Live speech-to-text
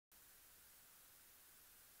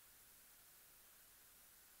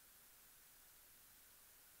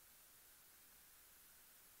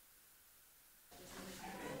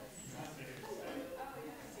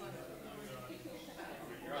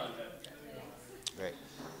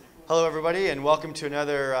Hello, everybody, and welcome to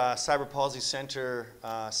another Cyber Policy Center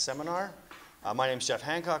seminar. My name is Jeff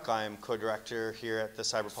Hancock. I'm co-director here at the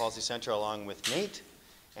Cyber Policy Center along with Nate.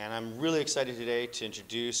 And I'm really excited today to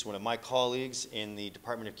introduce one of my colleagues in the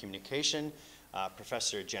Department of Communication,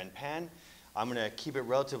 Professor Jen Pan. I'm going to keep it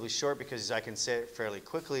relatively short because I can say it fairly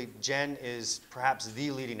quickly. Jen is perhaps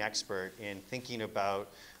the leading expert in thinking about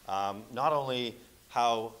not only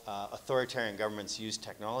how authoritarian governments use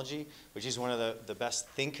technology, but she's one of the best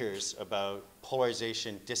thinkers about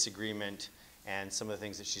polarization, disagreement, and some of the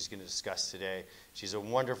things that she's going to discuss today. She's a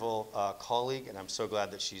wonderful colleague, and I'm so glad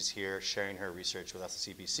that she's here sharing her research with us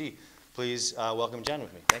at CPC. Please welcome Jen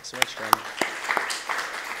with me. Thanks so much, Jen.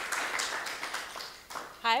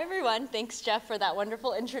 Hi, everyone. Thanks, Jeff, for that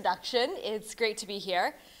wonderful introduction. It's great to be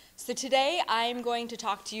here. So today I'm going to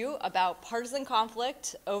talk to you about partisan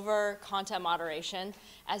conflict over content moderation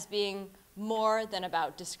as being more than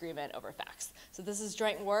about disagreement over facts. So this is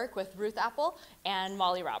joint work with Ruth Apple and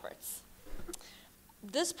Molly Roberts.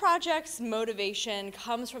 This project's motivation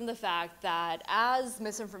comes from the fact that as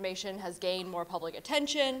misinformation has gained more public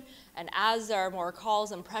attention and as there are more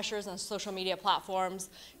calls and pressures on social media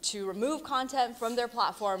platforms to remove content from their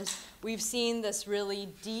platforms, we've seen this really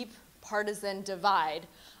deep partisan divide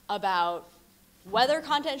about whether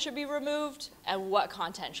content should be removed and what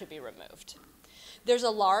content should be removed. There's a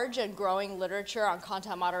large and growing literature on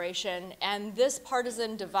content moderation, and this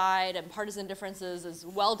partisan divide and partisan differences is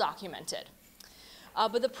well documented.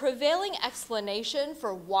 But the prevailing explanation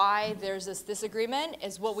for why there's this disagreement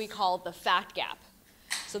is what we call the fact gap.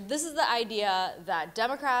 So this is the idea that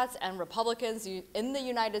Democrats and Republicans in the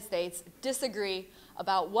United States disagree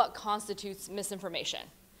about what constitutes misinformation.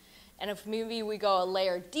 And if maybe we go a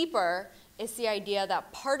layer deeper, it's the idea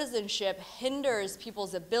that partisanship hinders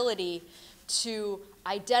people's ability to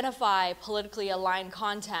identify politically aligned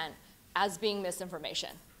content as being misinformation.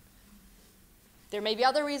 There may be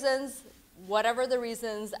other reasons. Whatever the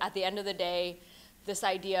reasons, at the end of the day, this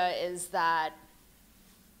idea is that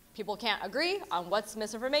people can't agree on what's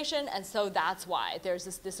misinformation, and so that's why there's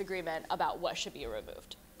this disagreement about what should be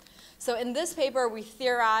removed. So in this paper, we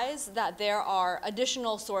theorize that there are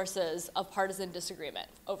additional sources of partisan disagreement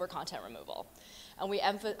over content removal. And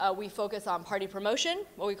we focus on party promotion,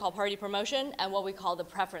 what we call party promotion, and what we call the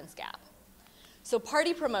preference gap. So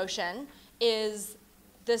party promotion is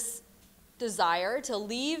this desire to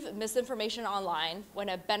leave misinformation online when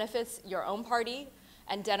it benefits your own party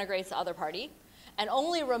and denigrates the other party, and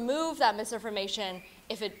only remove that misinformation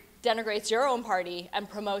if it denigrates your own party and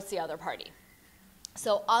promotes the other party.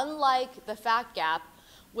 So unlike the fact gap,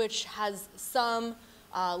 which has some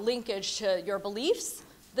linkage to your beliefs,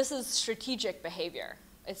 this is strategic behavior.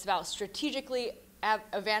 It's about strategically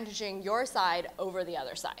advantaging your side over the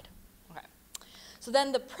other side. Okay. So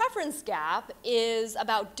then the preference gap is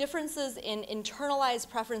about differences in internalized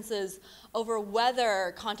preferences over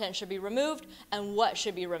whether content should be removed and what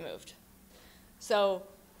should be removed. So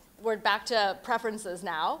we're back to preferences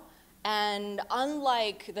now. And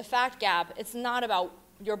unlike the fact gap, it's not about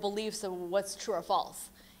your beliefs of what's true or false.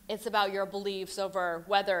 It's about your beliefs over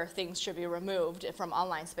whether things should be removed from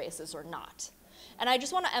online spaces or not. And I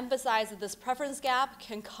just want to emphasize that this preference gap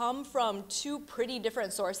can come from two pretty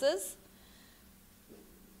different sources,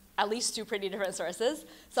 at least two pretty different sources.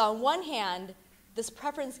 So on one hand, this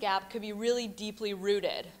preference gap could be really deeply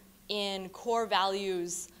rooted in core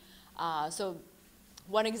values.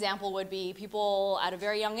 One example would be people at a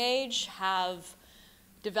very young age have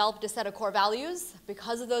developed a set of core values.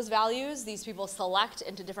 Because of those values, these people select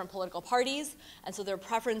into different political parties, and so their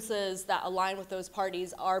preferences that align with those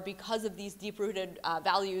parties are because of these deep-rooted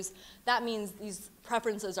values. That means these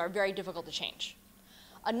preferences are very difficult to change.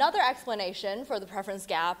 Another explanation for the preference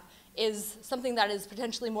gap is something that is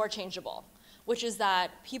potentially more changeable, which is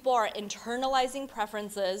that people are internalizing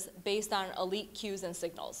preferences based on elite cues and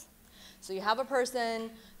signals. So you have a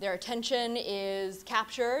person, their attention is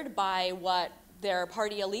captured by what their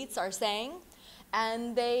party elites are saying,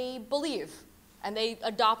 and they believe, and they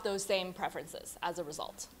adopt those same preferences as a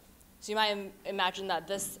result. So you might imagine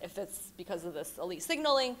that if it's because of this elite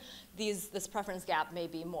signaling, this preference gap may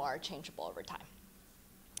be more changeable over time.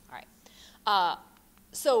 All right.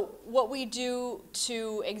 So what we do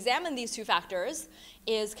to examine these two factors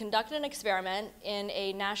is conduct an experiment in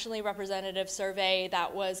a nationally representative survey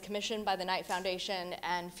that was commissioned by the Knight Foundation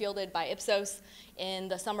and fielded by Ipsos in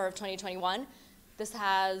the summer of 2021.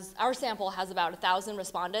 Our sample has about 1,000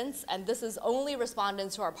 respondents, and this is only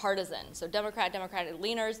respondents who are partisan. So Democratic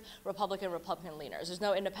leaners, Republican leaners. There's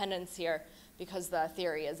no independents here because the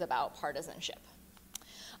theory is about partisanship.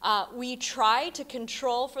 We try to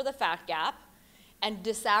control for the fact gap and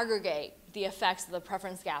disaggregate the effects of the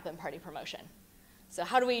preference gap in party promotion. So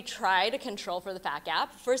how do we try to control for the fat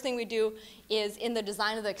gap? First thing we do is in the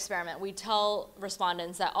design of the experiment, we tell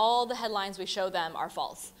respondents that all the headlines we show them are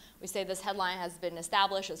false. We say this headline has been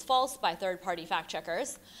established as false by third-party fact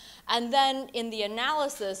checkers. And then in the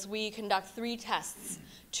analysis, we conduct 3 tests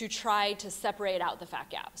to try to separate out the fat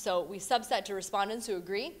gap. So we subset to respondents who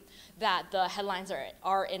agree that the headlines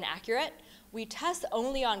are inaccurate. We test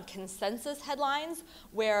only on consensus headlines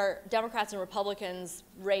where Democrats and Republicans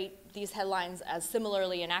rate these headlines as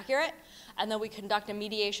similarly inaccurate. And then we conduct a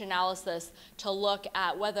mediation analysis to look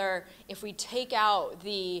at whether if we take out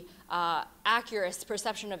the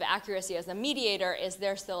perception of accuracy as a mediator, is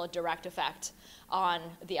there still a direct effect on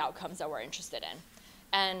the outcomes that we're interested in.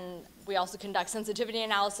 And we also conduct sensitivity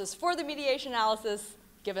analysis for the mediation analysis,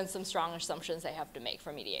 given some strong assumptions they have to make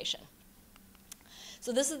for mediation.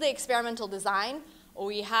 So this is the experimental design.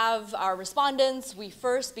 We have our respondents. We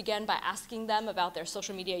first begin by asking them about their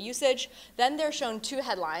social media usage. Then they're shown 2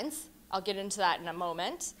 headlines. I'll get into that in a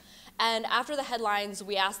moment. And after the headlines,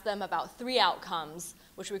 we ask them about 3 outcomes,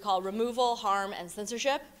 which we call removal, harm, and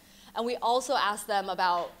censorship. And we also ask them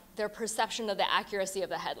about their perception of the accuracy of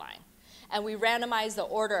the headline. And we randomize the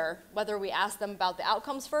order, whether we ask them about the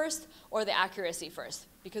outcomes first or the accuracy first,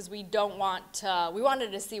 because we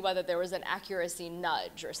wanted to see whether there was an accuracy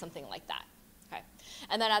nudge or something like that. Okay.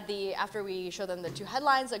 And then after we show them the 2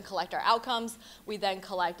 headlines and collect our outcomes, we then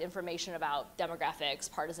collect information about demographics,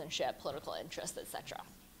 partisanship, political interest, etc.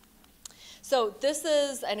 So this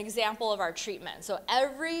is an example of our treatment. So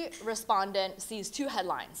every respondent sees 2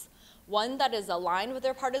 headlines, one that is aligned with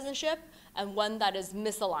their partisanship and one that is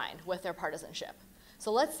misaligned with their partisanship.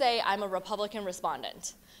 So let's say I'm a Republican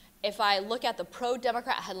respondent. If I look at the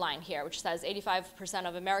pro-Democrat headline here, which says 85%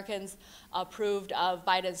 of Americans approved of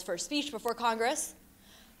Biden's first speech before Congress,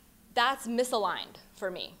 that's misaligned for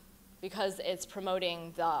me because it's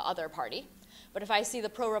promoting the other party. But if I see the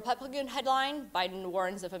pro-Republican headline, Biden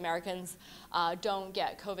warns if Americans don't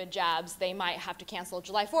get COVID jabs, they might have to cancel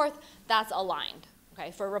July 4th, that's aligned.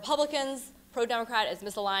 Okay? For Republicans, pro-Democrat is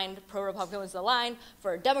misaligned, pro-Republican is aligned.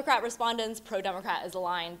 For Democrat respondents, pro-Democrat is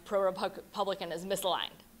aligned, pro-Republican is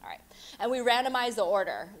misaligned. All right. And we randomize the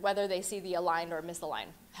order, whether they see the aligned or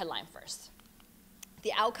misaligned headline first.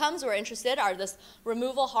 The outcomes we're interested are this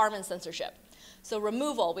removal, harm, and censorship. So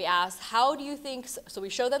removal, we ask, how do you think, so we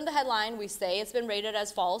show them the headline, we say it's been rated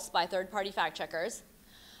as false by third-party fact checkers.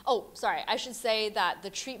 Oh, sorry, I should say that the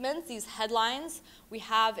treatments, these headlines, we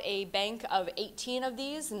have a bank of 18 of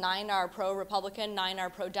these, 9 are pro-Republican, 9 are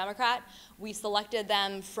pro-Democrat. We selected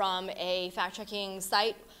them from a fact-checking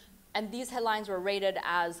site, and these headlines were rated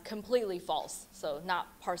as completely false, so not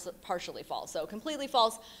partially false. So completely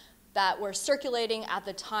false that were circulating at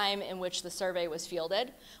the time in which the survey was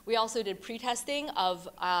fielded. We also did pre-testing of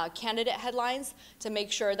candidate headlines to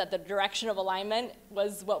make sure that the direction of alignment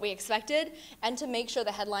was what we expected and to make sure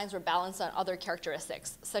the headlines were balanced on other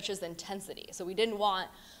characteristics, such as intensity. So we didn't want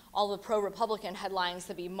all the pro-Republican headlines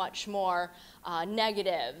to be much more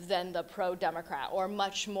negative than the pro-Democrat or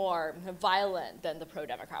much more violent than the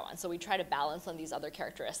pro-Democrat one. So we try to balance on these other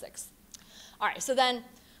characteristics. All right, so then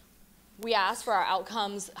we asked for our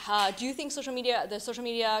outcomes. Do you think the social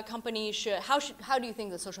media company should, how do you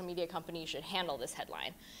think the social media company should handle this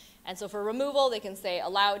headline? And so for removal, they can say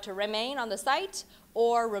allow it to remain on the site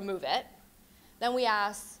or remove it. Then we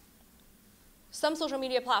asked, some social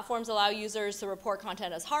media platforms allow users to report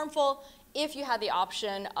content as harmful. If you had the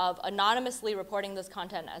option of anonymously reporting this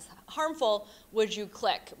content as harmful, would you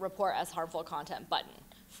click report as harmful content button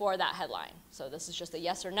for that headline? So this is just a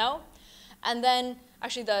yes or no. And then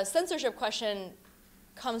actually the censorship question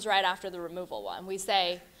comes right after the removal one. We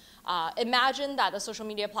say, imagine that the social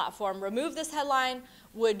media platform removed this headline.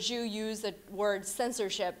 Would you use the word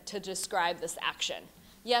censorship to describe this action?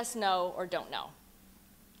 Yes, no, or don't know.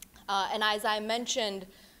 And as I mentioned,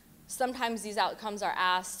 sometimes these outcomes are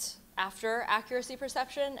asked after accuracy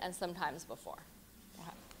perception and sometimes before. Okay.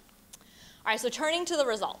 All right, so turning to the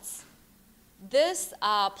results. This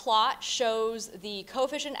plot shows the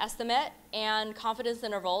coefficient estimate and confidence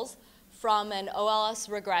intervals from an OLS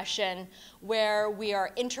regression where we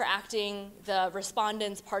are interacting the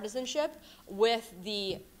respondent's partisanship with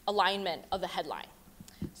the alignment of the headline.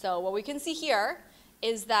 So what we can see here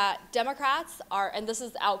is that Democrats are, and this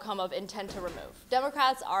is the outcome of intent to remove,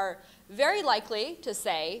 Democrats are very likely to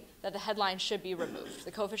say that the headline should be removed.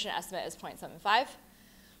 The coefficient estimate is 0.75.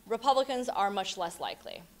 Republicans are much less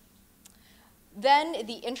likely. Then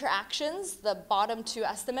the interactions, the bottom 2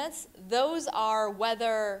 estimates, those are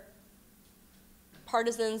whether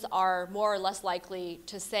partisans are more or less likely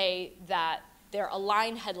to say that their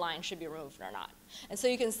aligned headline should be removed or not. And so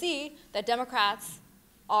you can see that Democrats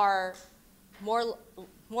are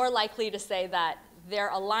more likely to say that their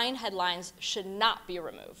aligned headlines should not be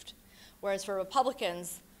removed, whereas for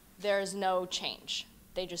Republicans, there's no change.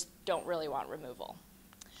 They just don't really want removal.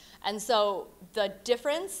 And so the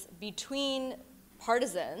difference between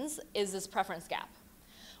partisans is this preference gap,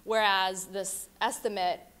 whereas this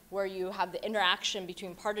estimate where you have the interaction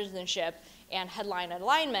between partisanship and headline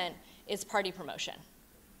alignment is party promotion.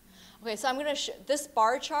 Okay, so I'm going to this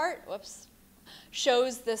bar chart,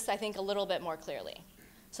 shows this, I think, a little bit more clearly.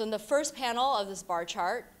 So in the first panel of this bar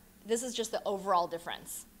chart, this is just the overall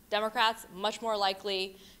difference. Democrats much more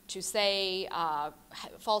likely to say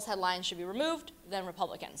false headlines should be removed than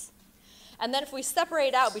Republicans. And then if we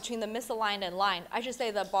separate out between the misaligned and aligned, I should say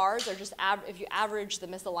the bars are just, if you average the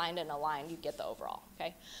misaligned and aligned, you get the overall,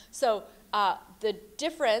 okay? So the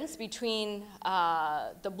difference between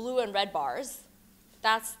the blue and red bars,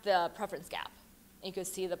 that's the preference gap. You can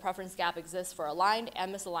see the preference gap exists for aligned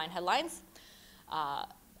and misaligned headlines.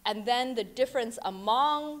 And then the difference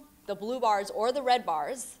among the blue bars or the red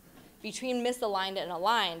bars between misaligned and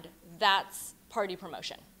aligned, that's party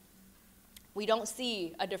promotion. We don't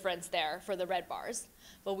see a difference there for the red bars,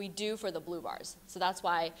 but we do for the blue bars. So that's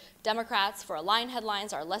why Democrats for aligned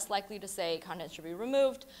headlines are less likely to say content should be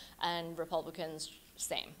removed, and Republicans,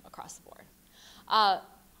 same across the board.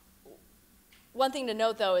 One thing to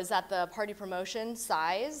note, though, is that the party promotion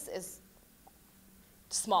size is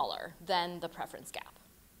smaller than the preference gap.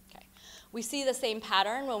 Okay. We see the same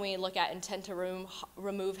pattern when we look at intent to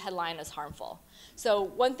remove headline as harmful. So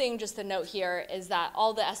one thing just to note here is that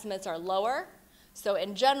all the estimates are lower. So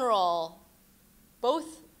in general,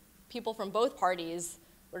 both people from both parties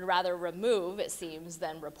would rather remove, it seems,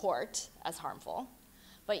 than report as harmful.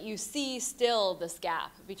 But you see still this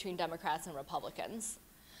gap between Democrats and Republicans.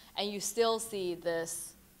 And you still see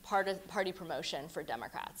this party promotion for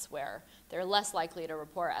Democrats, where they're less likely to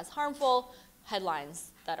report as harmful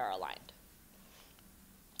headlines that are aligned.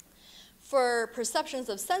 For perceptions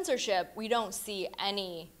of censorship, we don't see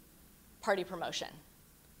any party promotion.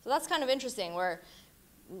 So that's kind of interesting, where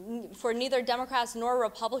for neither Democrats nor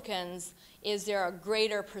Republicans is there a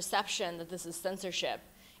greater perception that this is censorship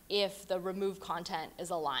if the removed content is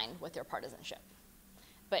aligned with their partisanship.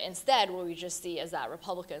 But instead, what we just see is that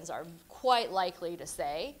Republicans are quite likely to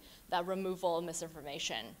say that removal of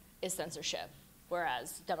misinformation is censorship,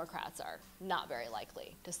 whereas Democrats are not very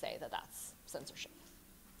likely to say that that's censorship.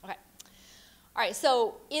 Okay. All right,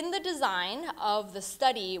 so in the design of the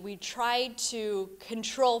study, we tried to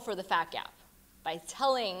control for the fact gap by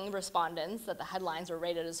telling respondents that the headlines were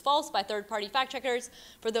rated as false by third-party fact checkers.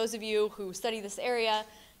 For those of you who study this area,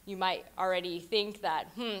 you might already think that,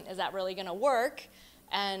 is that really going to work?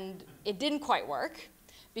 And it didn't quite work,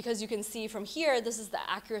 because you can see from here, this is the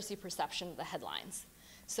accuracy perception of the headlines.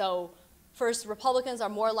 So first, Republicans are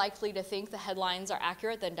more likely to think the headlines are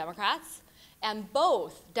accurate than Democrats, and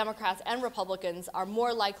both Democrats and Republicans are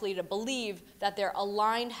more likely to believe that their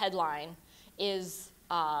aligned headline is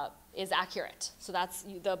accurate. So that's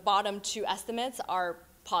the bottom two estimates are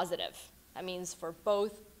positive. That means for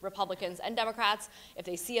both Republicans and Democrats, if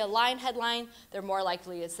they see a aligned headline, they're more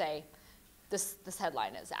likely to say, this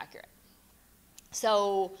headline is accurate.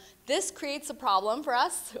 So this creates a problem for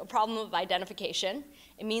us, a problem of identification.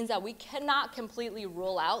 It means that we cannot completely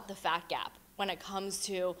rule out the fact gap when it comes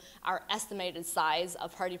to our estimated size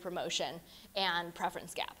of party promotion and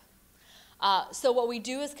preference gap. So what we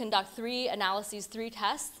do is conduct three analyses, three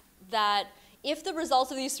tests, that if the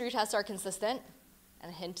results of these three tests are consistent,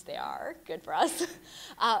 and hint they are, good for us,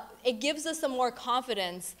 it gives us some more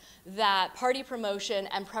confidence that party promotion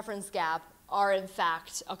and preference gap are in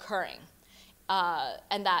fact occurring,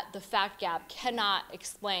 and that the fact gap cannot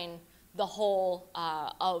explain the whole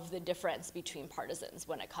of the difference between partisans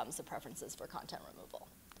when it comes to preferences for content removal.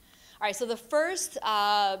 All right, so the first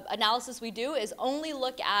analysis we do is only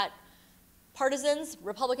look at partisans,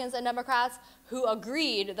 Republicans and Democrats, who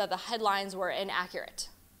agreed that the headlines were inaccurate.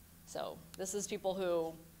 So this is people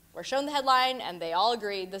who were shown the headline and they all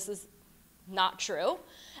agreed this is not true.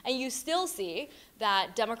 And you still see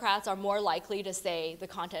that Democrats are more likely to say the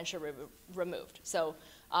content should be removed. So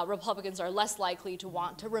Republicans are less likely to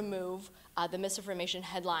want to remove the misinformation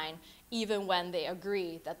headline even when they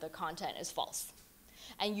agree that the content is false.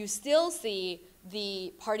 And you still see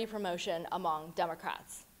the party promotion among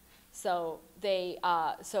Democrats. So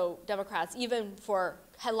Democrats, even for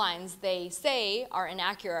headlines they say are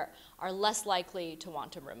inaccurate, are less likely to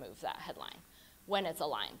want to remove that headline when it's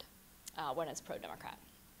aligned, when it's pro-Democrat.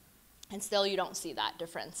 And still you don't see that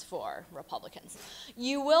difference for Republicans.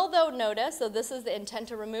 You will, though, notice, so this is the intent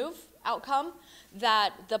to remove outcome,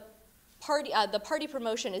 that the the party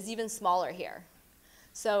promotion is even smaller here.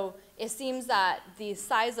 So it seems that the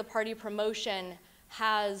size of party promotion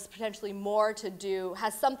has potentially more to do,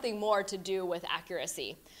 has something more to do with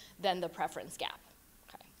accuracy than the preference gap.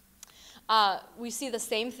 Okay. We see the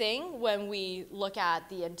same thing when we look at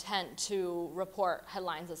the intent to report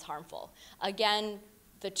headlines as harmful. Again,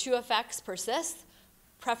 the two effects persist.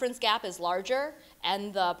 Preference gap is larger,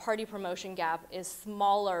 and the party promotion gap is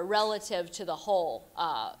smaller relative to the whole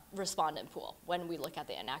respondent pool when we look at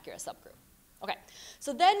the inaccurate subgroup. Okay,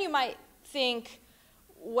 so then you might think,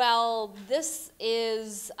 well, this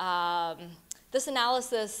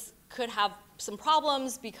analysis could have some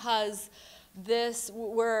problems because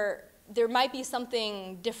there might be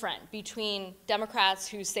something different between Democrats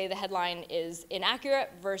who say the headline is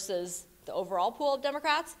inaccurate versus the overall pool of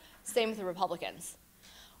Democrats. Same with the Republicans.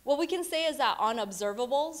 What we can say is that on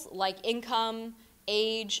observables like income,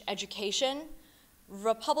 age, education,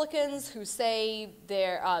 Republicans who say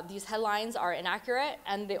these headlines are inaccurate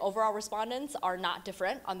and the overall respondents are not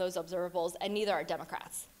different on those observables, and neither are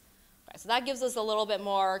Democrats. Okay, so that gives us a little bit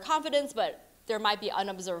more confidence, but there might be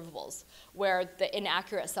unobservables where the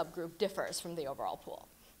inaccurate subgroup differs from the overall pool.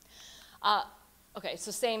 Okay,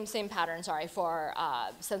 so same pattern, sorry, for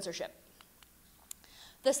censorship.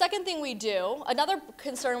 The second thing we do, another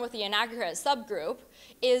concern with the inaccurate subgroup,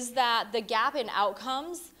 is that the gap in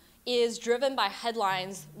outcomes is driven by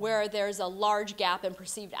headlines where there's a large gap in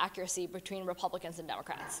perceived accuracy between Republicans and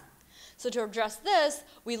Democrats. So to address this,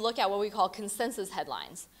 we look at what we call consensus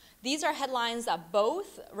headlines. These are headlines that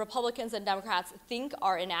both Republicans and Democrats think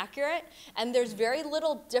are inaccurate, and there's very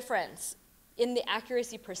little difference in the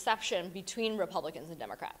accuracy perception between Republicans and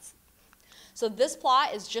Democrats. So this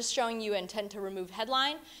plot is just showing you intent to remove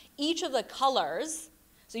headline. Each of the colors,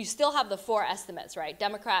 so you still have the four estimates, right?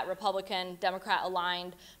 Democrat, Republican, Democrat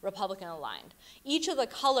aligned, Republican aligned. Each of the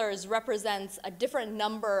colors represents a different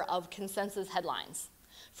number of consensus headlines,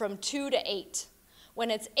 from 2 to 8.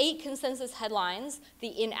 When it's 8 consensus headlines,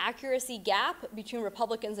 the inaccuracy gap between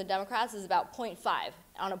Republicans and Democrats is about 0.5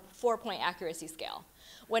 on a 4-point accuracy scale.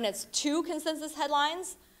 When it's 2 consensus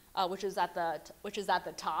headlines, which is at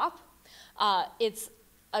the top, it's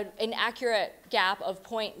an inaccurate gap of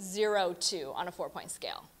 0.02 on a 4-point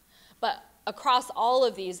scale. But across all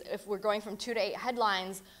of these, if we're going from 2 to 8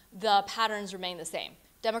 headlines, the patterns remain the same.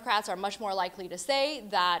 Democrats are much more likely to say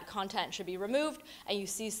that content should be removed, and you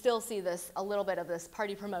still see a little bit of this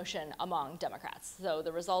party promotion among Democrats. So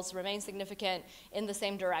the results remain significant in the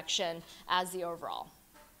same direction as the overall.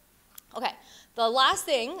 Okay, the last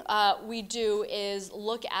thing we do is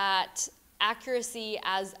look at accuracy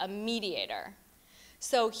as a mediator.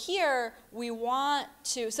 So here we want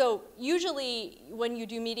to, so usually when you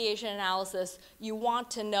do mediation analysis, you want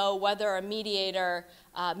to know whether a mediator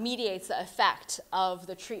mediates the effect of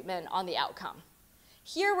the treatment on the outcome.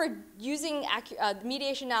 Here we're using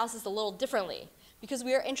mediation analysis a little differently because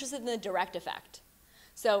we are interested in the direct effect.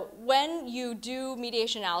 So when you do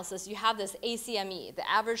mediation analysis, you have this ACME, the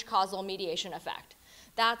average causal mediation effect.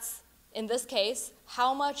 That's, in this case,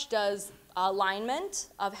 how much does alignment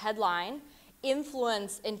of headline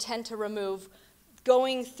influence intent to remove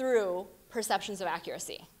going through perceptions of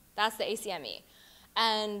accuracy. That's the ACME.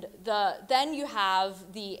 And then you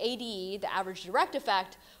have the ADE, the average direct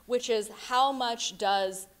effect, which is how much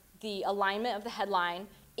does the alignment of the headline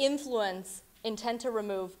influence intent to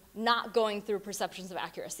remove not going through perceptions of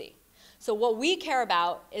accuracy. So what we care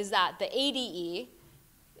about is that the ADE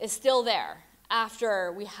is still there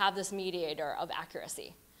after we have this mediator of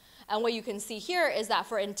accuracy. And what you can see here is that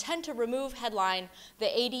for intent to remove headline, the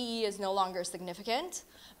ADE is no longer significant,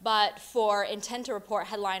 but for intent to report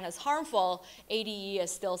headline as harmful, ADE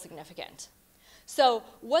is still significant. So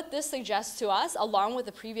what this suggests to us, along with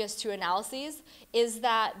the previous 2 analyses, is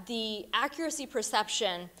that the accuracy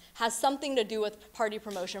perception has something to do with party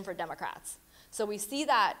promotion for Democrats. So we see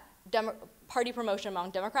that party promotion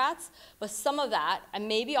among Democrats, but some of that, and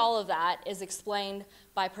maybe all of that, is explained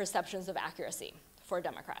by perceptions of accuracy for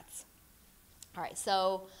Democrats. All right,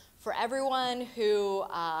 so for everyone who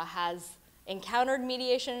has encountered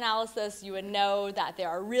mediation analysis, you would know that there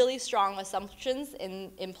are really strong assumptions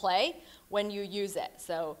in play when you use it.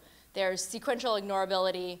 So there's sequential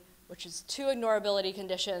ignorability, which is 2 ignorability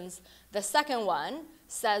conditions. The second one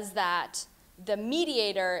says that the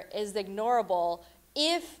mediator is ignorable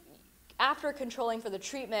if, after controlling for the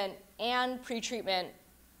treatment and pretreatment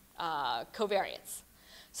covariates.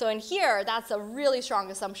 So in here, that's a really strong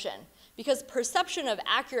assumption, because perception of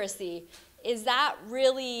accuracy, is that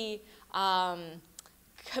really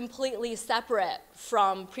completely separate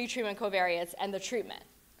from pretreatment covariates and the treatment?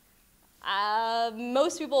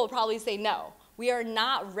 Most people will probably say no. we are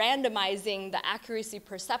not randomizing the accuracy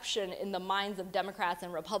perception in the minds of Democrats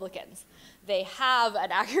and Republicans. They have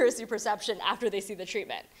an accuracy perception after they see the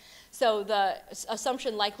treatment. So the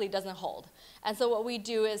assumption likely doesn't hold. And so what we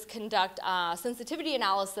do is conduct a sensitivity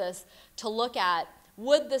analysis to look at,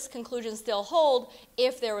 would this conclusion still hold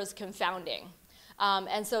if there was confounding?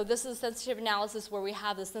 And so this is a sensitivity analysis where we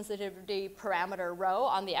have the sensitivity parameter rho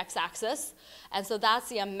on the x-axis. And so that's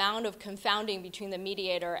the amount of confounding between the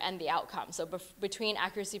mediator and the outcome. So between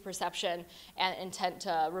accuracy perception and intent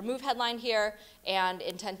to remove headline here and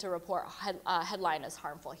intent to report headline as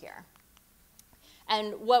harmful here.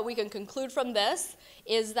 And what we can conclude from this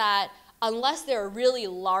is that unless there are really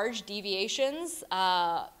large deviations,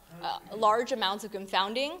 large amounts of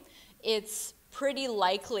confounding, it's pretty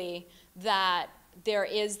likely that there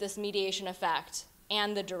is this mediation effect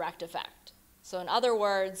and the direct effect. So in other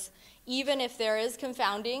words, even if there is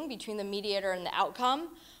confounding between the mediator and the outcome,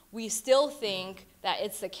 we still think that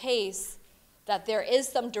it's the case that there is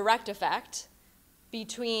some direct effect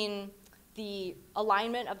between the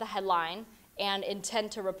alignment of the headline and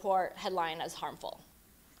intent to report headline as harmful.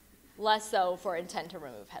 Less so for intent to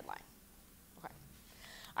remove headline. Okay.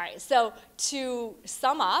 All right, so to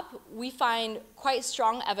sum up, we find quite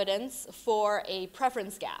strong evidence for a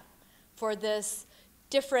preference gap, for this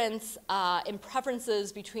difference in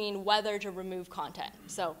preferences between whether to remove content.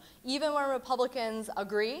 So even when Republicans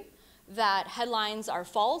agree that headlines are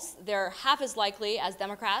false, they're half as likely as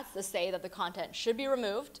Democrats to say that the content should be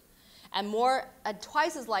removed, and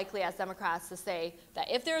twice as likely as Democrats to say that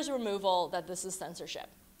if there is removal, that this is censorship.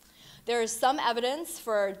 There is some evidence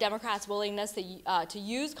for Democrats' willingness to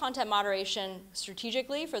use content moderation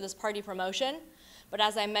strategically for this party promotion, but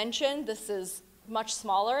as I mentioned, this is much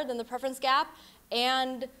smaller than the preference gap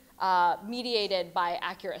and mediated by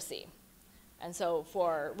accuracy. And so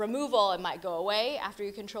for removal, it might go away after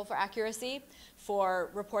you control for accuracy. For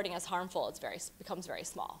reporting as harmful, it becomes very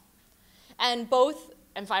small. And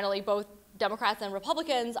finally, both Democrats and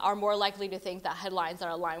Republicans are more likely to think that headlines that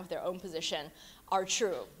are aligned with their own position are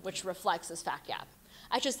true, which reflects this fact gap.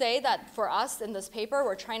 I should say that for us in this paper,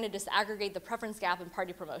 we're trying to disaggregate the preference gap in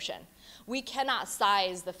party promotion. We cannot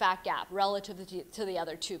size the fact gap relative to the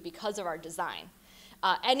other two because of our design.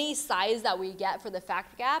 Any size that we get for the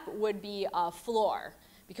fact gap would be a floor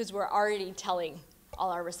because we're already telling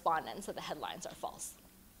all our respondents that the headlines are false.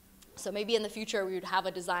 So maybe in the future, we would have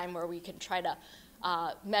a design where we can try to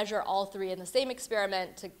measure all three in the same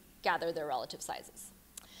experiment to gather their relative sizes.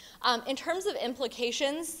 In terms of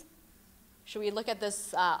implications, should we look at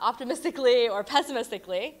this optimistically or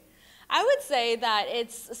pessimistically? I would say that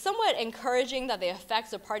it's somewhat encouraging that the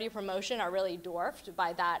effects of party promotion are really dwarfed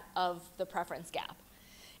by that of the preference gap.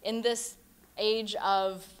 In this age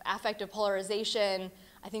of affective polarization,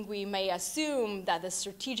 I think we may assume that the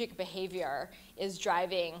strategic behavior is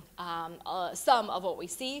driving some of what we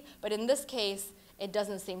see, but in this case, it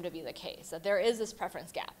doesn't seem to be the case, that there is this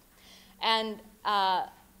preference gap. And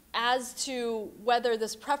as to whether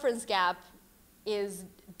this preference gap is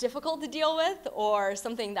difficult to deal with or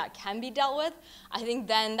something that can be dealt with, I think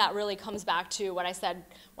then that really comes back to what I said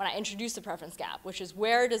when I introduced the preference gap, which is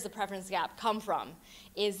where does the preference gap come from?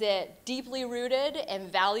 Is it deeply rooted in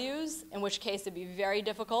values, in which case it'd be very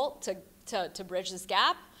difficult to bridge this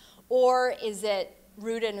gap, or is it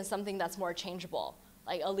rooted in something that's more changeable,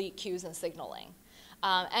 like elite cues and signaling?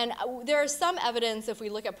 And there is some evidence, if we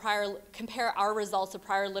look at compare our results to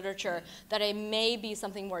prior literature, that it may be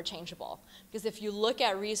something more changeable. Because if you look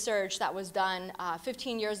at research that was done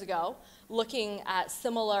 15 years ago, looking at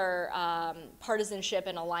similar partisanship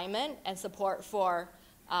and alignment and support for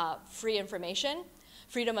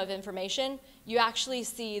freedom of information, you actually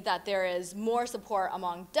see that there is more support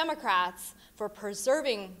among Democrats for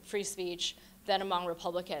preserving free speech than among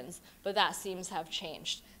Republicans, but that seems to have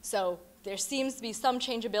changed. So there seems to be some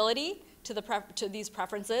changeability to these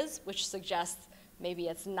preferences, which suggests maybe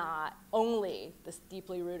it's not only this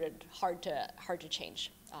deeply rooted, hard to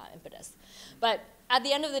change impetus. But at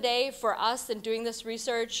the end of the day, for us in doing this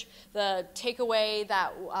research, the takeaway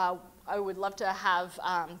that I would love to have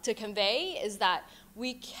to convey is that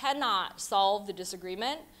we cannot solve the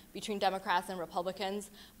disagreement between Democrats and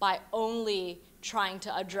Republicans by only trying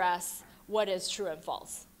to address what is true and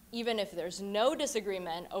false. Even if there's no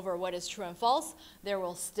disagreement over what is true and false, there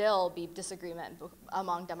will still be disagreement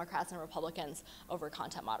among Democrats and Republicans over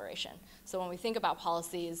content moderation. So when we think about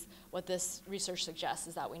policies, what this research suggests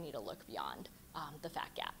is that we need to look beyond the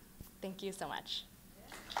fact gap. Thank you so much.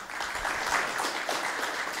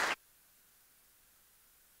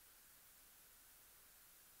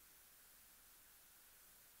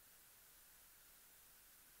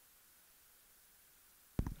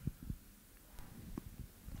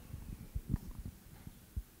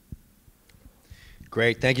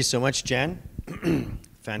 Great. Thank you so much, Jen.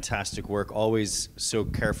 Fantastic work. Always so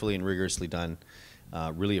carefully and rigorously done.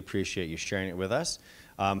 Really appreciate you sharing it with us.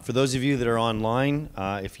 For those of you that are online,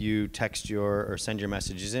 if you text or send your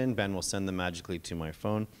messages in, Ben will send them magically to my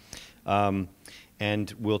phone.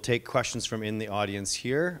 And we'll take questions from in the audience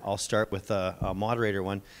here. I'll start with a moderator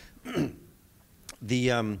one.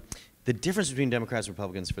 The difference between Democrats and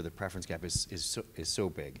Republicans for the preference gap is so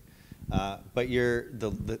big. But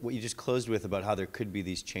what you just closed with about how there could be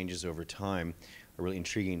these changes over time are really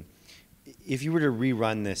intriguing. If you were to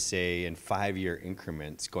rerun this, say, in 5-year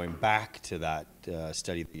increments, going back to that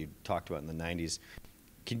study that you talked about in the 90s,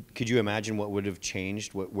 could you imagine what would have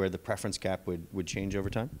changed, where the preference gap would change over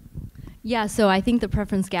time? Yeah, so I think the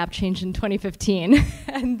preference gap changed in 2015.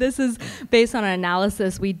 And this is based on an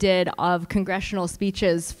analysis we did of congressional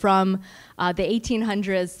speeches from the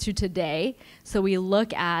 1800s to today. So we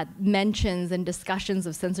look at mentions and discussions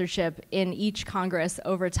of censorship in each Congress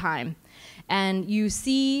over time. And you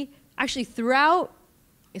see, actually throughout,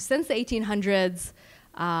 since the 1800s,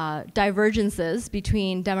 divergences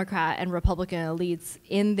between Democrat and Republican elites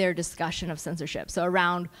in their discussion of censorship. So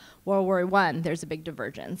around World War I, there's a big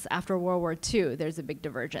divergence. After World War II, there's a big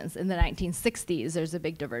divergence. In the 1960s, there's a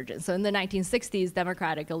big divergence. So in the 1960s,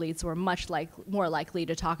 Democratic elites were much more likely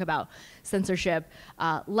to talk about censorship,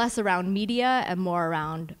 less around media and more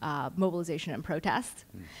around mobilization and protest.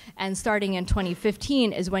 And starting in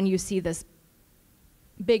 2015 is when you see this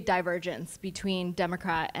big divergence between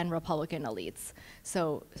Democrat and Republican elites.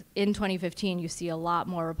 So in 2015, you see a lot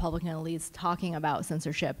more Republican elites talking about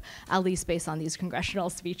censorship, at least based on these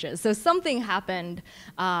congressional speeches. So something happened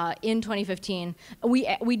in 2015.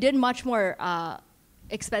 We did much more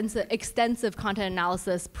extensive content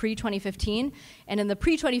analysis pre-2015, and in the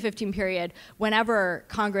pre-2015 period, whenever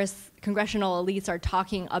congressional elites are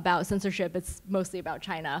talking about censorship, it's mostly about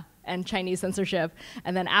China and Chinese censorship,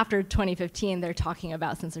 and then after 2015, they're talking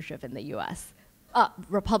about censorship in the US.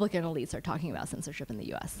 Republican elites are talking about censorship in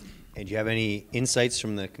the US. And do you have any insights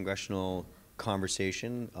from the congressional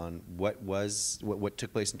conversation on what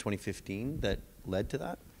took place in 2015 that led to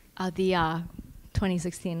that? The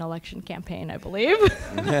 2016 election campaign, I believe.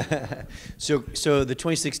 So the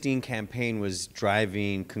 2016 campaign was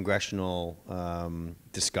driving congressional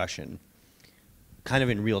discussion kind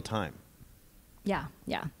of in real time. Yeah.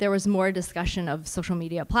 There was more discussion of social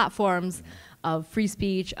media platforms, of free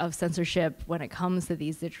speech, of censorship when it comes to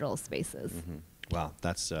these digital spaces. Wow,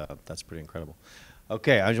 that's pretty incredible.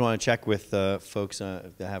 Okay, I just want to check with folks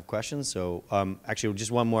that have questions. So actually,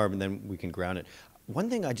 just one more, and then we can ground it. One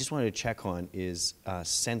thing I just wanted to check on is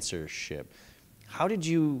censorship. How did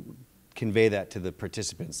you convey that to the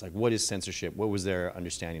participants? Like, what is censorship? What was their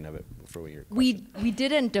understanding of it for your question? We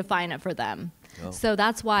didn't define it for them. Oh. So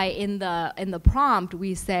that's why in the prompt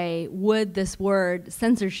we say, would this word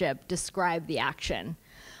censorship describe the action?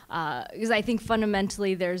 Because I think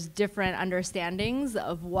fundamentally there's different understandings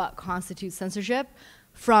of what constitutes censorship,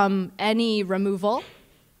 from any removal,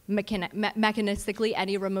 mechanistically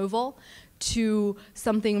any removal, to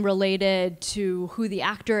something related to who the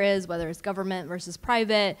actor is, whether it's government versus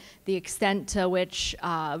private, the extent to which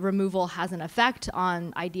removal has an effect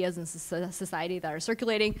on ideas in society that are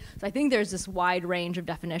circulating. So I think there's this wide range of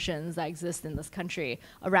definitions that exist in this country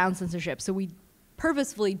around censorship. So we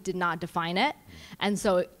purposefully did not define it. And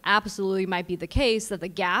so it absolutely might be the case that the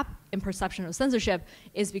gap in perception of censorship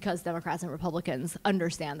is because Democrats and Republicans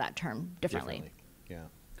understand that term differently. Yeah,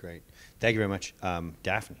 great. Thank you very much.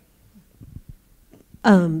 Daphne.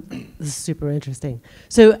 This is super interesting.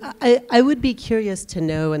 So I would be curious to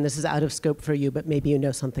know, and this is out of scope for you, but maybe you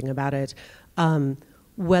know something about it,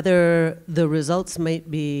 whether the results might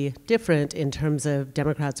be different in terms of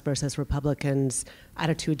Democrats versus Republicans'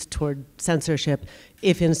 attitudes toward censorship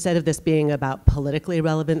if instead of this being about politically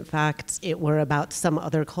relevant facts, it were about some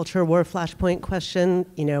other culture war flashpoint question.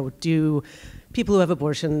 You know, do people who have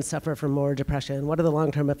abortions suffer from more depression? What are the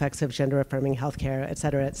long-term effects of gender-affirming healthcare, et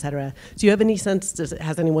cetera, et cetera? Do you have any sense,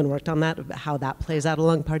 has anyone worked on that, how that plays out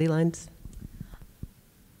along party lines?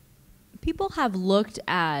 People have looked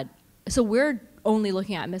at, so we're only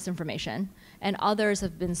looking at misinformation, and others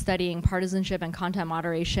have been studying partisanship and content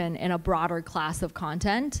moderation in a broader class of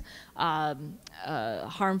content,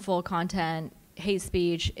 harmful content, hate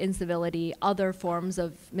speech, incivility, other forms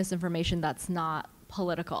of misinformation that's not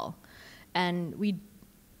political. And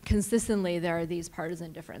consistently, there are these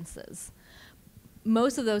partisan differences.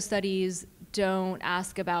 Most of those studies don't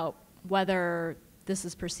ask about whether this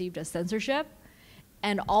is perceived as censorship,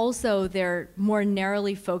 and also they're more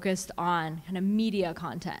narrowly focused on kind of media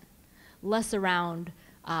content, less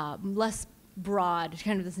broad,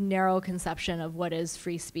 kind of this narrow conception of what is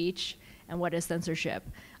free speech and what is censorship.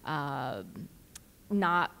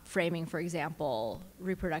 Not framing, for example,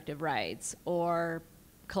 reproductive rights or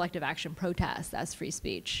collective action protests as free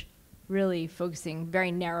speech, really focusing very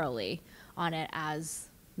narrowly on it as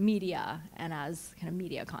media and as kind of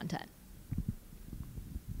media content.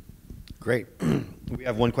 Great. We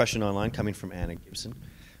have one question online coming from Anna Gibson,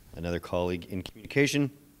 another colleague in communication.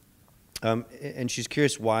 And she's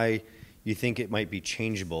curious why you think it might be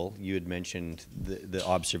changeable. You had mentioned the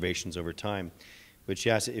observations over time. But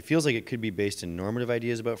she asked, it feels like it could be based in normative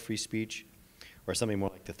ideas about free speech or something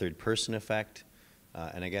more like the third person effect.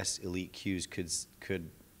 And I guess elite cues could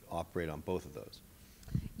operate on both of those.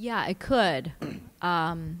 Yeah, it could.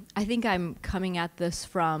 I think I'm coming at this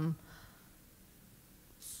from,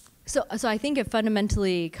 so I think it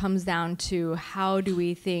fundamentally comes down to how do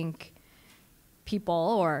we think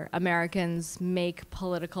people or Americans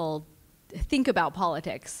think about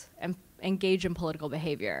politics and engage in political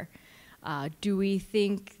behavior. Do we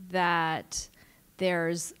think that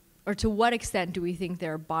or to what extent do we think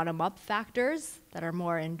there are bottom-up factors that are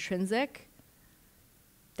more intrinsic,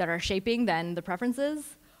 that are shaping than the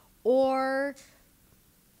preferences? Or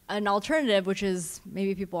an alternative, which is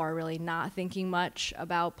maybe people are really not thinking much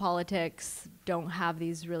about politics, don't have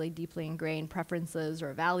these really deeply ingrained preferences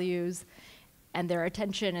or values, and their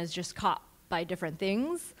attention is just caught by different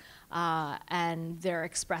things, and their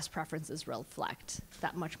expressed preferences reflect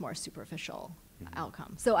that much more superficial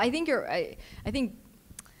outcome. So I think I think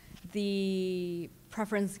the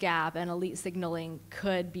preference gap and elite signaling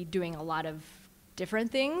could be doing a lot of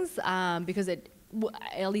different things, because at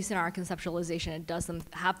least in our conceptualization, it doesn't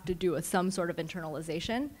have to do with some sort of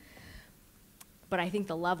internalization. But I think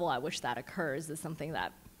the level at which that occurs is something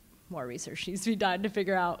that more research needs to be done to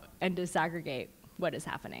figure out and disaggregate what is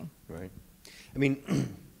happening. Right. I mean,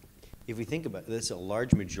 if we think about this, a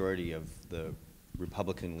large majority of the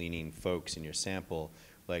Republican-leaning folks in your sample,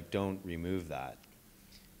 don't remove that.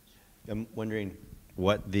 I'm wondering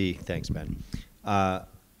thanks, Ben,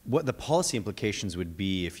 what the policy implications would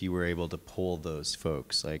be if you were able to poll those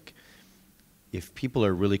folks. If people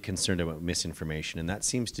are really concerned about misinformation, and that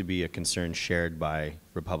seems to be a concern shared by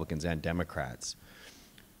Republicans and Democrats,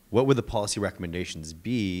 what would the policy recommendations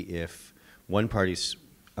be if one party's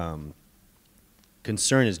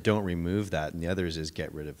concern is don't remove that, and the other's is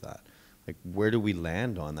get rid of that? Where do we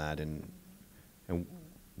land on that, and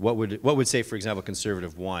what would say, for example,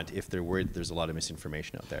 conservative want if they're worried that there's a lot of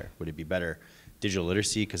misinformation out there? Would it be better digital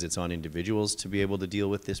literacy because it's on individuals to be able to deal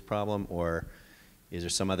with this problem, or is there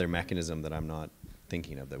some other mechanism that I'm not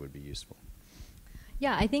thinking of that would be useful?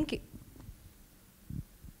 Yeah, I think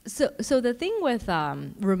so the thing with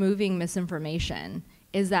removing misinformation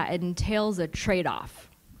is that it entails a trade-off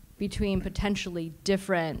between potentially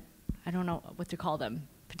different, I don't know what to call them,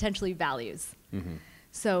 potentially values. Mm-hmm.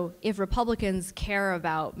 So if Republicans care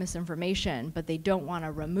about misinformation, but they don't want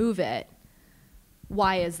to remove it,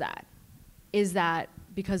 why is that? Is that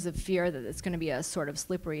because of fear that it's going to be a sort of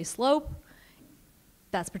slippery slope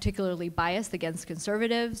that's particularly biased against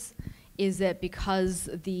conservatives? Is it because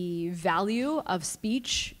the value of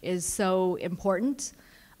speech is so important,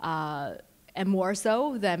 and more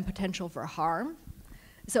so than potential for harm?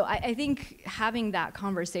 So I think having that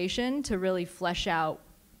conversation to really flesh out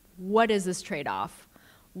what is this trade-off,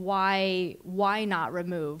 why not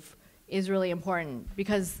remove, is really important,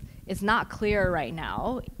 because it's not clear right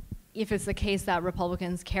now if it's the case that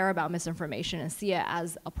Republicans care about misinformation and see it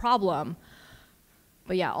as a problem,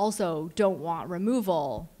 but yeah, also don't want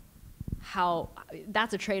removal.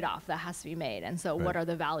 That's a trade-off that has to be made. And so what are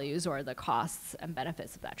the values or the costs and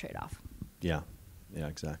benefits of that trade-off? Yeah,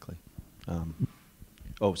 exactly.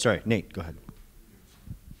 Oh, sorry, Nate, go ahead.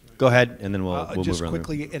 Go ahead, and then we'll move around. Just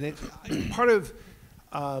quickly, and part of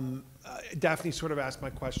Daphne sort of asked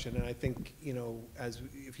my question, and I think,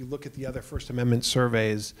 if you look at the other First Amendment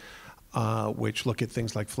surveys, which look at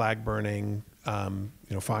things like flag burning,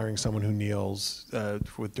 firing someone who kneels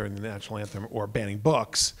during the national anthem, or banning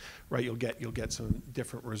books, right? You'll get some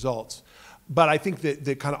different results. But I think that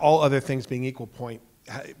the kind of all other things being equal point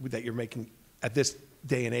that you're making at this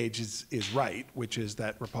day and age is right, which is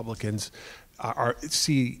that Republicans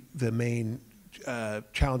see the main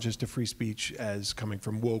challenges to free speech as coming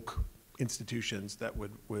from woke institutions that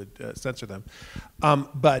would censor them.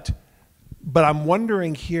 But I'm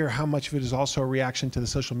wondering here how much of it is also a reaction to the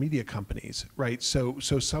social media companies, right? So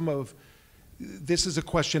this is a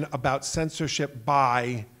question about censorship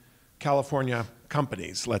by California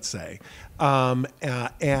companies, let's say,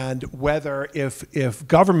 and whether if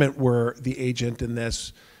government were the agent in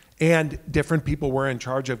this and different people were in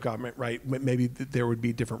charge of government, right, maybe there would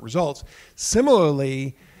be different results.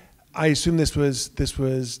 Similarly, I assume this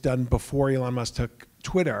was done before Elon Musk took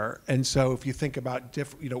Twitter, and so if you think about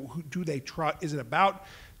who do they trust? Is it about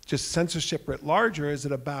just censorship writ large, or is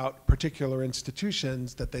it about particular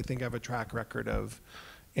institutions that they think have a track record of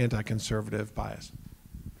anti-conservative bias?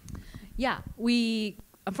 Yeah, we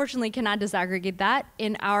unfortunately cannot disaggregate that.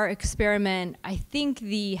 In our experiment, I think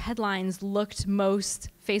the headlines looked most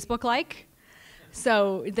Facebook-like.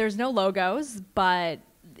 So there's no logos, but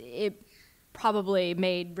it probably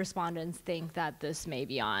made respondents think that this may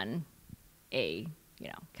be on a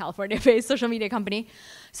California-based social media company.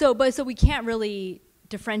 So we can't really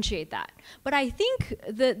differentiate that. But I think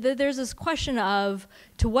that there's this question of,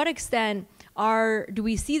 to what extent do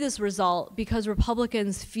we see this result because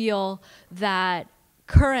Republicans feel that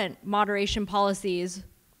current moderation policies,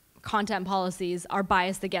 content policies, are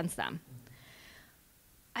biased against them?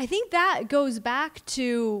 I think that goes back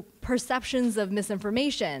to perceptions of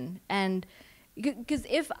misinformation, and because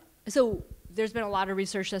there's been a lot of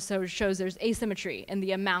research that shows there's asymmetry in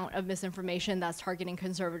the amount of misinformation that's targeting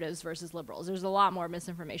conservatives versus liberals. There's a lot more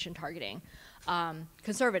misinformation targeting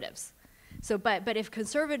conservatives. But if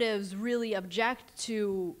conservatives really object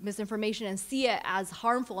to misinformation and see it as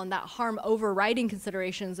harmful, and that harm overriding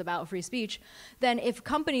considerations about free speech, then if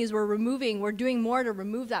companies were doing more to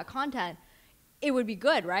remove that content, it would be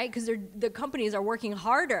good, right? Because the companies are working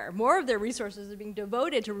harder. More of their resources are being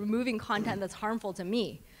devoted to removing content that's harmful to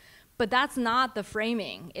me. But that's not the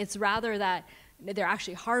framing. It's rather that they're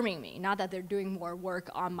actually harming me, not that they're doing more work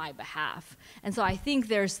on my behalf. And so I think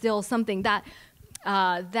there's still something that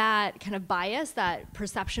kind of bias, that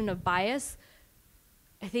perception of bias,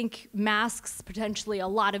 I think masks potentially a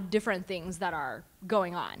lot of different things that are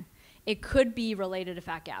going on. It could be related to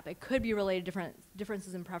fat gap. It could be related to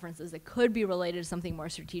differences in preferences. It could be related to something more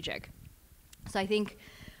strategic. So I think,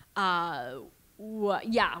 that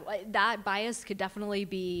bias could definitely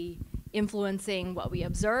be influencing what we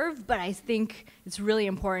observe, but I think it's really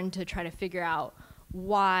important to try to figure out,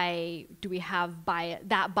 why do we have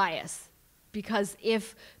that bias? Because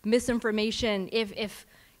if misinformation, if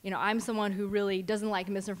I'm someone who really doesn't like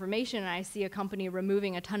misinformation, and I see a company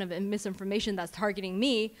removing a ton of misinformation that's targeting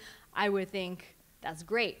me, I would think that's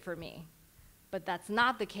great for me. But that's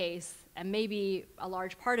not the case, and maybe a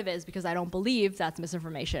large part of it is because I don't believe that's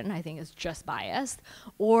misinformation. I think it's just biased,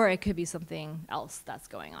 or it could be something else that's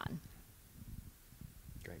going on.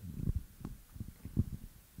 Great.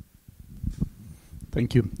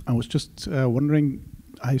 Thank you. I was just wondering,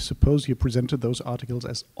 I suppose you presented those articles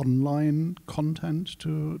as online content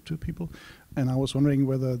to people, and I was wondering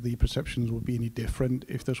whether the perceptions would be any different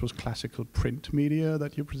if this was classical print media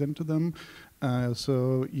that you present to them.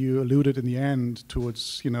 So you alluded in the end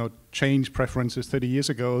towards, change preferences 30 years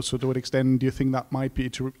ago. So to what extent do you think that might be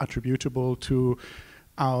attributable to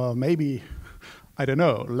our maybe, I don't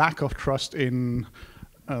know, lack of trust in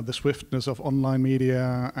the swiftness of online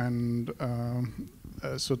media, and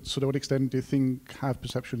so to what extent do you think have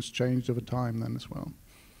perceptions changed over time then as well?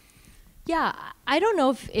 Yeah, I don't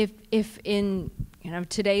know if in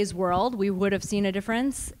today's world we would have seen a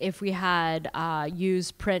difference if we had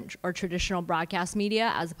used print or traditional broadcast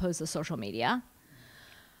media as opposed to social media.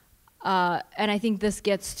 And I think this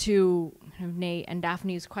gets to Nate and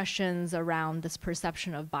Daphne's questions around this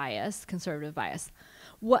perception of bias, conservative bias.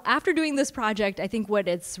 After doing this project, I think what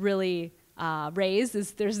it's really raised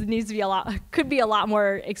is could be a lot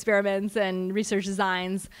more experiments and research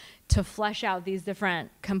designs to flesh out these different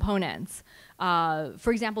components.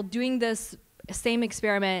 For example, doing this same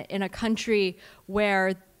experiment in a country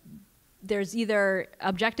where there's either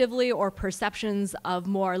objectively or perceptions of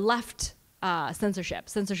more left censorship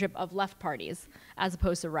of left parties as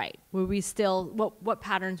opposed to right. Would we still, what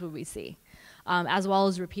patterns would we see? As well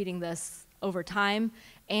as repeating this over time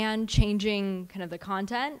and changing kind of the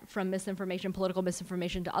content from misinformation, political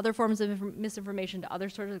misinformation, to other forms of misinformation, to other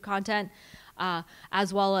sorts of content,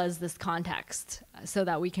 as well as this context, so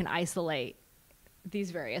that we can isolate these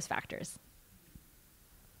various factors.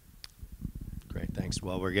 Great, thanks.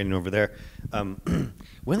 Well, we're getting over there. One of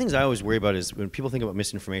the things I always worry about is when people think about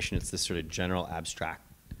misinformation, it's this sort of general abstract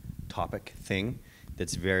topic thing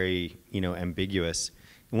that's very, ambiguous.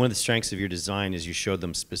 And one of the strengths of your design is you showed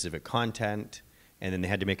them specific content, and then they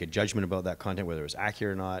had to make a judgment about that content, whether it was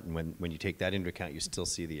accurate or not, and when you take that into account, you still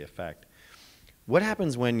see the effect. What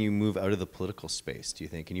happens when you move out of the political space, do you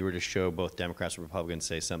think? And you were to show both Democrats and Republicans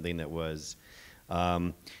say something that was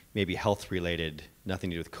maybe health-related, nothing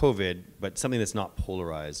to do with COVID, but something that's not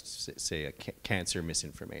polarized, say a cancer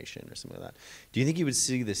misinformation or something like that. Do you think you would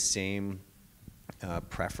see the same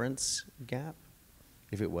preference gap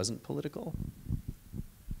if it wasn't political?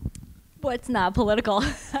 What's not political?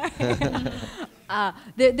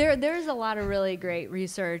 There's a lot of really great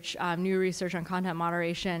research, new research on content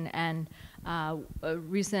moderation, and a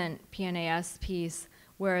recent PNAS piece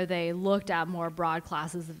where they looked at more broad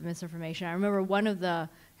classes of misinformation. I remember one of the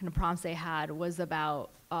kind of prompts they had was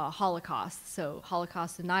about Holocaust. So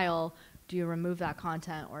Holocaust denial, do you remove that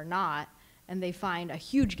content or not? And they find a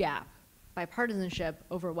huge gap by partisanship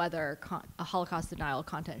over whether a Holocaust denial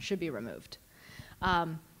content should be removed.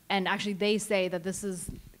 And actually they say that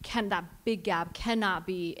that big gap cannot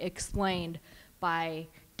be explained by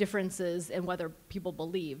differences in whether people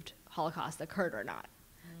believed Holocaust occurred or not.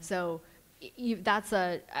 So that's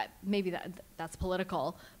maybe that's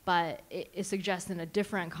political, but it suggests in a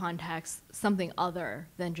different context something other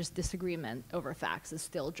than just disagreement over facts is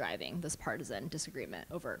still driving this partisan disagreement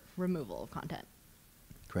over removal of content.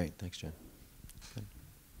 Great, thanks, Jen. Good.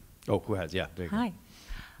 Oh, who has? Yeah, there you go. Hi.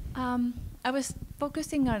 I was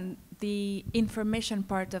focusing on the information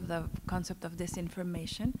part of the concept of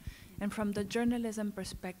disinformation, and from the journalism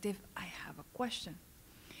perspective, I have a question.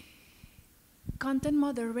 Content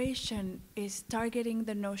moderation is targeting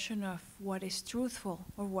the notion of what is truthful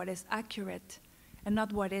or what is accurate, and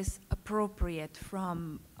not what is appropriate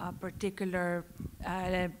from a particular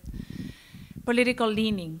political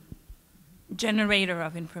leaning generator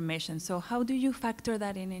of information. So how do you factor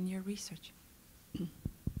that in your research?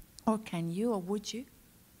 Or can you, or would you?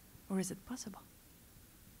 Or is it possible?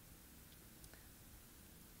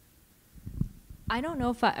 I don't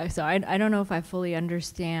know if I don't know if I fully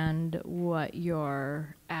understand what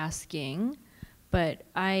you're asking, but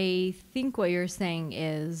I think what you're saying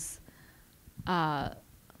is,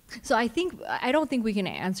 so I don't think we can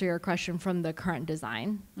answer your question from the current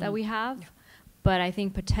design that we have, but I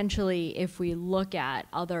think potentially if we look at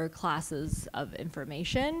other classes of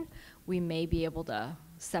information, we may be able to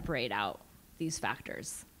separate out these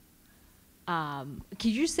factors.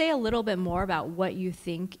 Could you say a little bit more about what you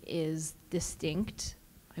think is distinct?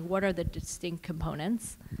 Like, what are the distinct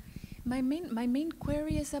components? My main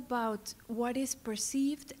query is about what is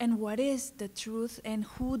perceived and what is the truth and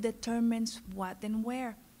who determines what and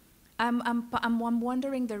where. I'm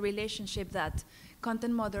wondering the relationship that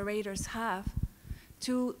content moderators have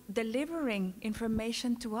to delivering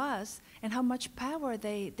information to us and how much power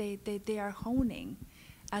they are honing,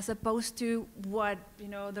 as opposed to what,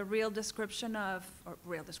 the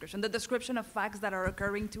description of facts that are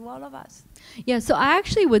occurring to all of us. Yeah, so I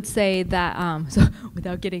actually would say that, so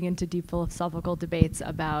without getting into deep philosophical debates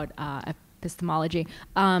about epistemology,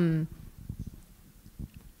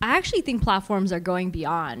 I actually think platforms are going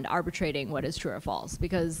beyond arbitrating what is true or false,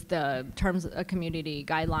 because the terms of community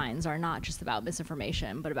guidelines are not just about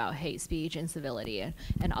misinformation, but about hate speech, incivility,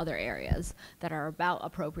 and other areas that are about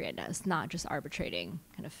appropriateness, not just arbitrating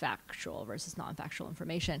kind of factual versus non-factual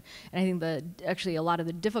information. And I think actually a lot of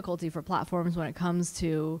the difficulty for platforms when it comes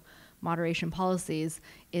to moderation policies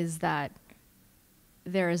is that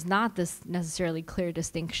there is not this necessarily clear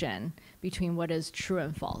distinction between what is true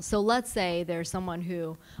and false. So let's say there's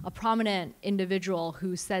a prominent individual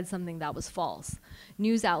who said something that was false.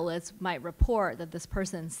 News outlets might report that this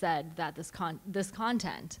person said that this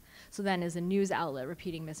content. So then is a news outlet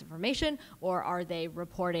repeating misinformation, or are they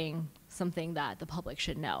reporting something that the public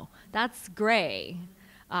should know? That's gray.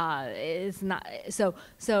 It's not,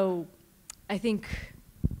 so I think,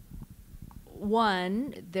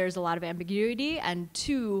 one, there's a lot of ambiguity, and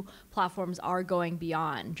two, platforms are going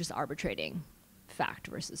beyond just arbitrating fact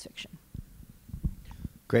versus fiction.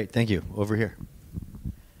 Great, thank you. Over here.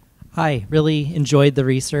 Hi, really enjoyed the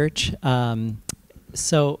research.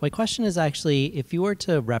 So my question is actually, if you were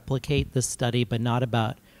to replicate this study, but not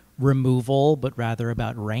about removal, but rather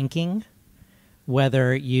about ranking,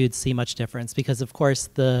 whether you'd see much difference. Because of course,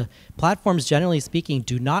 the platforms, generally speaking,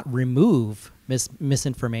 do not remove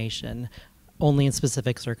misinformation, only in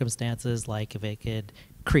specific circumstances, like if it could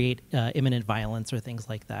create imminent violence or things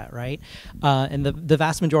like that, right? And the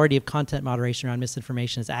vast majority of content moderation around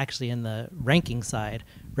misinformation is actually in the ranking side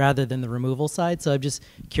rather than the removal side. So I'm just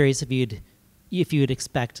curious if you'd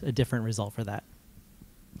expect a different result for that.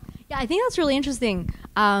 Yeah, I think that's really interesting.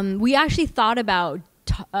 We actually thought about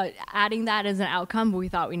adding that as an outcome, but we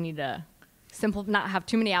thought we need to not have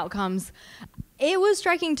too many outcomes. It was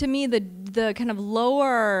striking to me the kind of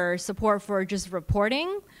lower support for just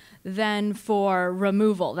reporting than for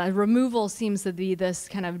removal. That removal seems to be this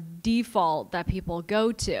kind of default that people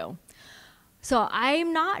go to. So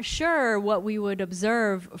I'm not sure what we would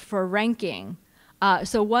observe for ranking.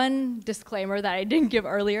 So one disclaimer that I didn't give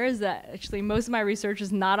earlier is that actually most of my research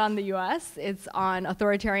is not on the US, it's on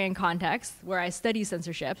authoritarian contexts where I study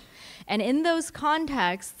censorship. And in those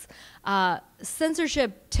contexts,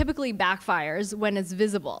 censorship typically backfires when it's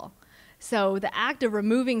visible. So the act of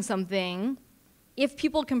removing something, if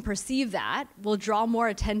people can perceive that, will draw more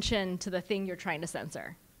attention to the thing you're trying to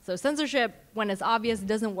censor. So censorship, when it's obvious,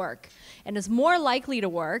 doesn't work. And it's more likely to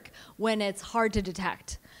work when it's hard to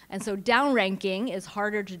detect. And so downranking is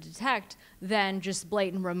harder to detect than just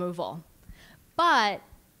blatant removal. But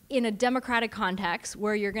in a democratic context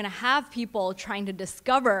where you're going to have people trying to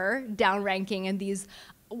discover downranking and these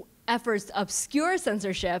efforts to obscure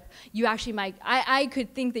censorship, you actually might, I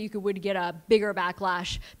could think that you would get a bigger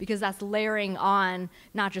backlash because that's layering on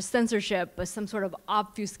not just censorship, but some sort of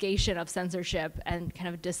obfuscation of censorship and kind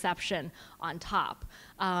of deception on top.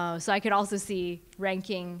 So I could also see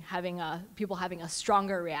ranking people having a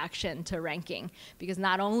stronger reaction to ranking, because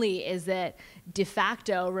not only is it de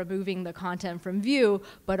facto removing the content from view,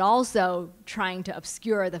 but also trying to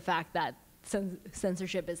obscure the fact that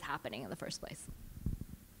censorship is happening in the first place.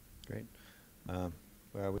 Great.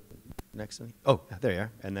 Where are we? Next one? Oh, there you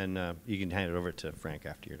are. And then you can hand it over to Frank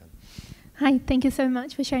after you're done. Hi, thank you so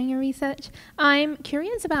much for sharing your research. I'm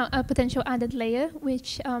curious about a potential added layer,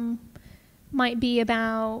 which might be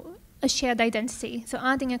about a shared identity. So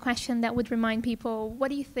adding a question that would remind people, what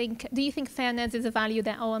do you think fairness is a value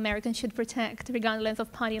that all Americans should protect, regardless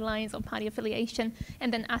of party lines or party affiliation,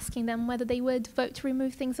 and then asking them whether they would vote to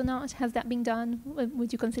remove things or not? Has that been done?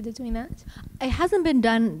 Would you consider doing that? It hasn't been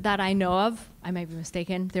done that I know of. I might be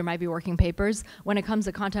mistaken. There might be working papers when it comes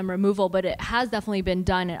to content removal, but it has definitely been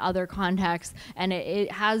done in other contexts, and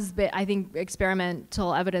it has been, I think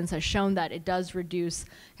experimental evidence has shown that it does reduce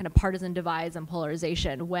kind of partisan divides and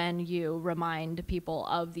polarization when you remind people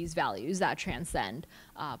of these values that transcend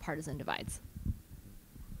partisan divides.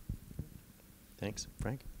 Thanks.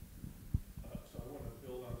 Frank? So I want to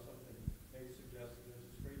build on something Nate suggested. There's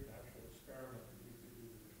this great natural experiment that you could do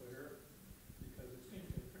with Twitter, because it seems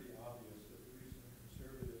to be pretty obvious that the reason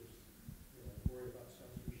conservatives worry about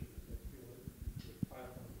censorship is they feel that the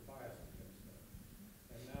platform is biased against them.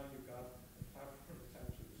 And now you've got a platform that's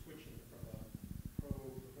actually switching from a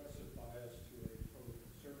pro-progressive bias to a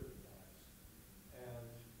pro-conservative bias. And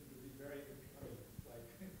it would be very, like,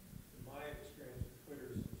 in my experience with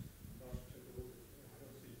Twitter, since Musk took over, I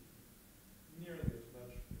don't see nearly as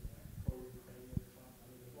much pro-Ukrainian content. I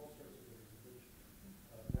mean, there's all sorts of ways in which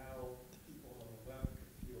now people on the left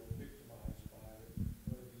could feel victimized by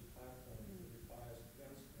one of these platforms that is biased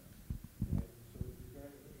against them. Right? And so it would be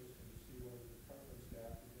very interesting to see whether the preference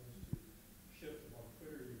gap begins to shift among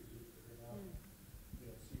Twitter users that are now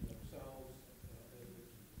seeing themselves as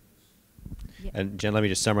victims of this. Yeah. And Jen, let me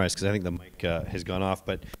just summarize, because I think the mic has gone off.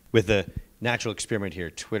 But with the natural experiment here,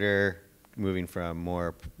 Twitter moving from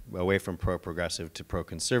away from pro-progressive to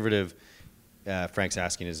pro-conservative, Frank's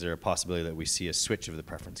asking, is there a possibility that we see a switch of the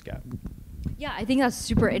preference gap? Yeah, I think that's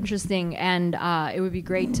super interesting, and it would be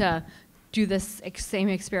great to do this same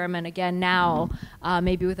experiment again now,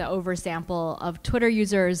 maybe with an oversample of Twitter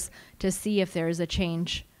users to see if there's a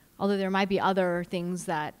change. Although there might be other things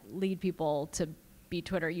that lead people to be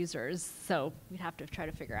Twitter users, so we'd have to try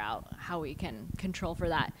to figure out how we can control for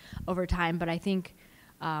that over time. But I think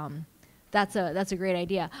that's a great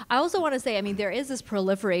idea. I also want to say, I mean, there is this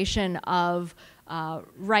proliferation of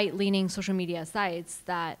right-leaning social media sites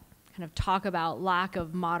that kind of talk about lack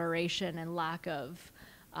of moderation and lack of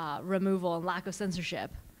removal and lack of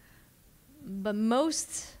censorship. But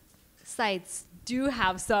most sites do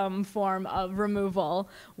have some form of removal,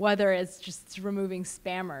 whether it's just removing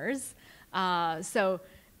spammers. So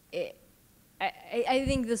I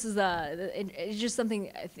think this is it's just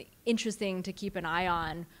something I think interesting to keep an eye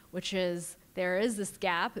on, which is there is this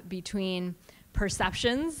gap between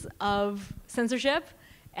perceptions of censorship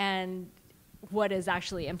and what is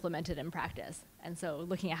actually implemented in practice. And so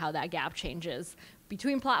looking at how that gap changes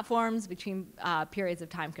between platforms, between periods of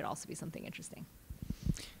time could also be something interesting.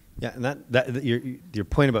 Yeah, and your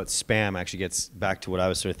point about spam actually gets back to what I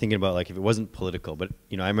was sort of thinking about, like if it wasn't political. But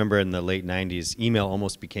I remember in the late 90s, email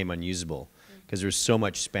almost became unusable because there was so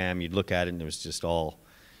much spam. You'd look at it and it was just all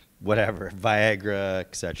whatever, Viagra,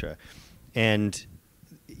 etc. And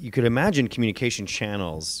you could imagine communication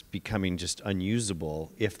channels becoming just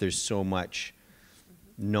unusable if there's so much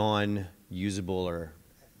non-usable or...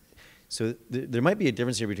 So there might be a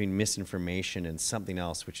difference here between misinformation and something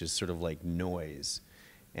else, which is sort of like noise.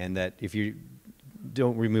 And that if you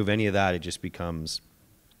don't remove any of that, it just becomes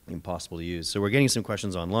impossible to use. So we're getting some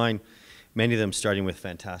questions online, many of them starting with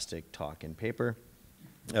fantastic talk and paper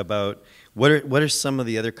about what are some of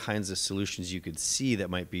the other kinds of solutions you could see that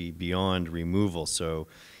might be beyond removal. So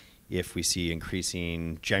if we see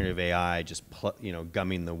increasing generative AI just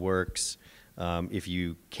gumming the works, if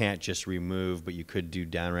you can't just remove but you could do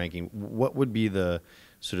downranking, what would be the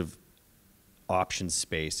sort of option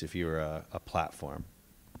space if you were a platform,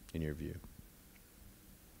 in your view?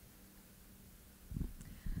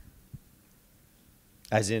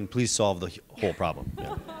 As in, please solve the whole problem.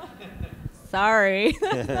 Yeah. Sorry.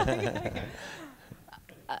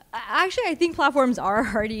 Actually, I think platforms are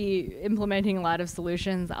already implementing a lot of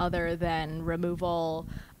solutions other than removal,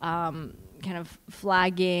 kind of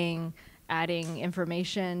flagging, adding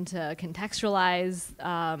information to contextualize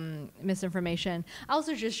misinformation. I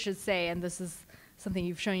also just should say, and this is something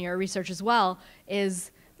you've shown in your research as well,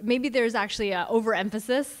 is maybe there's actually an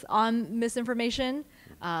overemphasis on misinformation.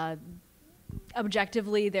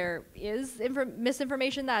 Objectively, there is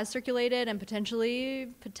misinformation that has circulated and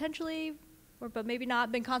potentially, but maybe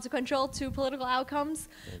not been consequential to political outcomes.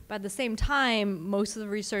 But at the same time, most of the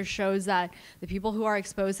research shows that the people who are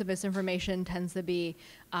exposed to misinformation tends to be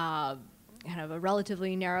kind of a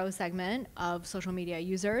relatively narrow segment of social media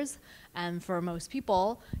users. And for most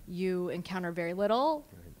people, you encounter very little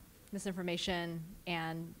misinformation,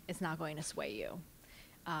 and it's not going to sway you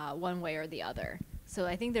one way or the other. So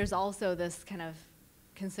I think there's also this kind of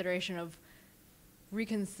consideration of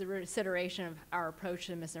reconsideration of our approach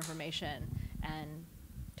to misinformation, and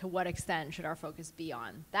to what extent should our focus be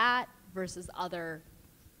on that versus other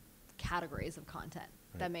categories of content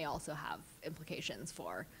that may also have implications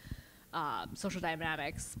for social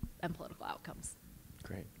dynamics and political outcomes.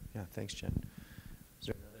 Great. Yeah, thanks, Jen. Is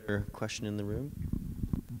there another question in the room?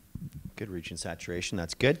 Good, reaching saturation.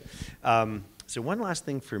 That's good. So one last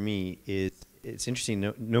thing for me is, it's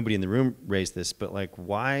interesting, nobody in the room raised this, but like,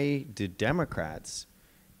 why do Democrats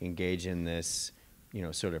engage in this,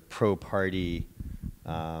 sort of pro-party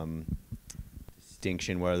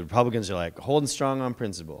distinction where the Republicans are like holding strong on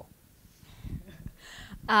principle?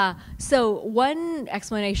 So one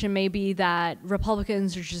explanation may be that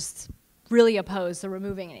Republicans are just really opposed to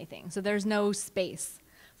removing anything. So there's no space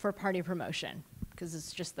for party promotion, because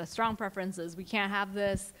it's just the strong preferences. We can't have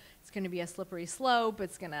this. It's going to be a slippery slope.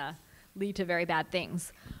 It's going to lead to very bad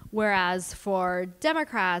things. Whereas for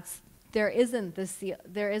Democrats, there isn't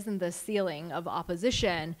this ceiling of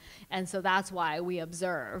opposition, and so that's why we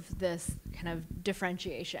observe this kind of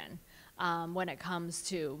differentiation when it comes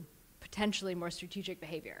to potentially more strategic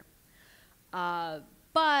behavior.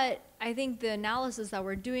 But I think the analysis that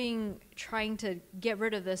we're doing, trying to get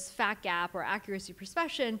rid of this fact gap or accuracy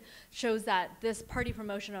perception, shows that this party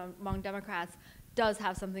promotion among Democrats does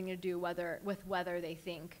have something to do with whether they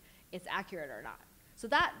think it's accurate or not. So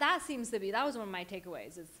that seems to be, that was one of my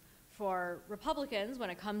takeaways, is for Republicans, when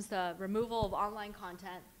it comes to removal of online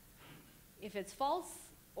content, if it's false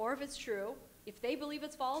or if it's true, if they believe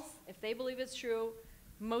it's false, if they believe it's true,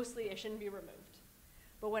 mostly it shouldn't be removed.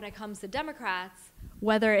 But when it comes to Democrats,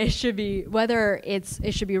 whether it should be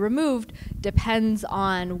removed depends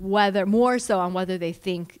on more so on whether they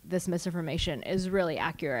think this misinformation is really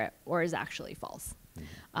accurate or is actually false.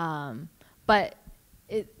 But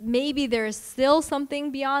maybe there's still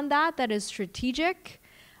something beyond that is strategic.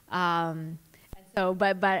 And so,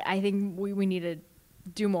 but I think we need to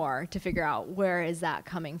do more to figure out where is that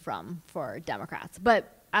coming from for Democrats.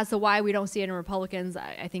 But as to why we don't see it in Republicans,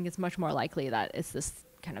 I think it's much more likely that it's this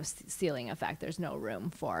kind of ceiling effect. There's no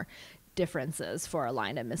room for differences for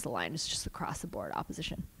aligned and misaligned. It's just across the board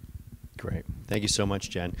opposition. Great. Thank you so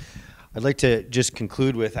much, Jen. I'd like to just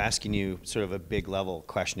conclude with asking you sort of a big level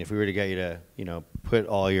question. If we were to get you to, put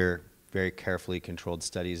all your very carefully controlled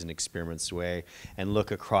studies and experiments away and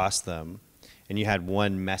look across them, and you had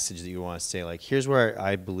one message that you want to say, like, here's where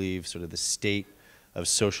I believe sort of the state of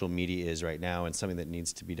social media is right now and something that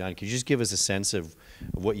needs to be done. Could you just give us a sense of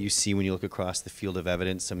what you see when you look across the field of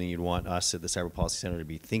evidence, something you'd want us at the Cyber Policy Center to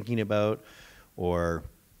be thinking about or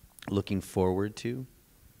looking forward to?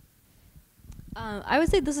 I would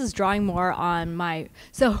say this is drawing more on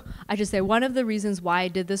so I just say one of the reasons why I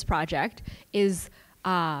did this project is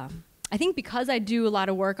I think because I do a lot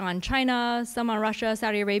of work on China, some on Russia,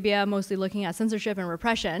 Saudi Arabia, mostly looking at censorship and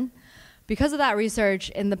repression. Because of that research,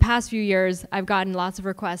 in the past few years, I've gotten lots of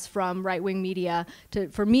requests from right-wing media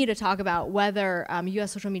for me to talk about whether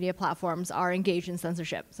US social media platforms are engaged in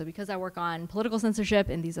censorship. So because I work on political censorship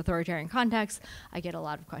in these authoritarian contexts, I get a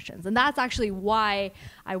lot of questions. And that's actually why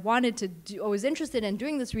I was interested in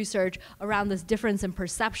doing this research around this difference in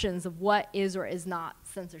perceptions of what is or is not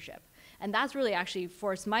censorship. And that's really actually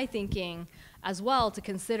forced my thinking as well to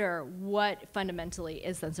consider what fundamentally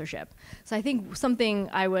is censorship. So I think something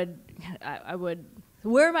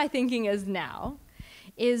where my thinking is now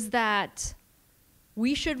is that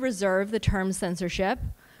we should reserve the term censorship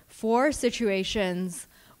for situations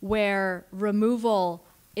where removal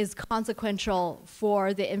is consequential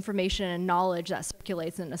for the information and knowledge that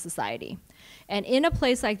circulates in a society. And in a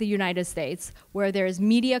place like the United States, where there is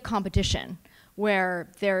media competition,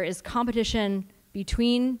 where there is competition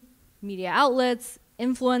between media outlets,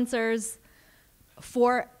 influencers,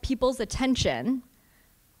 for people's attention,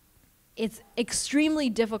 it's extremely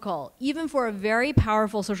difficult, even for a very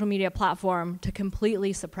powerful social media platform, to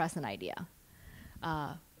completely suppress an idea.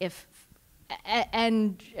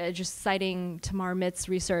 Just citing Tamar Mitt's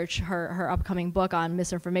research, her upcoming book on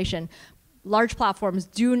misinformation, large platforms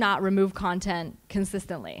do not remove content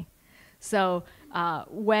consistently. So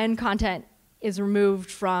when content is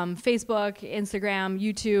removed from Facebook, Instagram,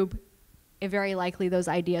 YouTube, very likely those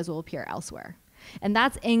ideas will appear elsewhere. And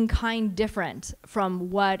that's in kind different from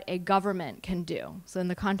what a government can do. So in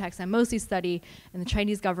the context I mostly study, in the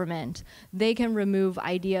Chinese government, they can remove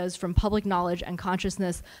ideas from public knowledge and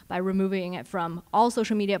consciousness by removing it from all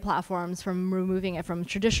social media platforms, from removing it from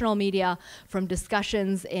traditional media, from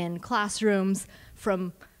discussions in classrooms,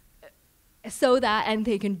 and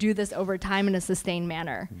they can do this over time in a sustained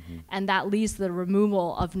manner. And that leads to the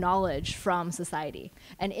removal of knowledge from society.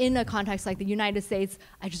 And in a context like the United States,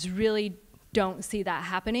 I just really don't see that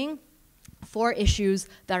happening for issues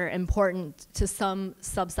that are important to some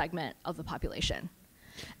subsegment of the population.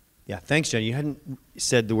 Yeah, thanks, Jen. You hadn't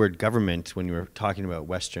said the word government when you were talking about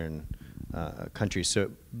Western countries,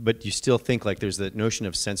 but you still think like there's the notion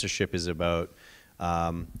of censorship is about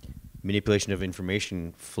manipulation of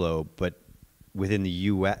information flow, but within the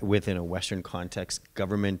U.S., within a Western context,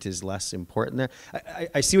 government is less important there.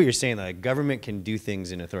 I see what you're saying. Like government can do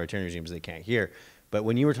things in authoritarian regimes they can't here. But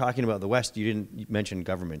when you were talking about the West, you didn't mention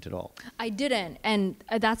government at all. I didn't, and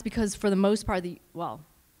that's because for the most part,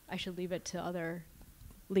 I should leave it to other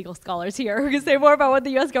legal scholars here who can say more about what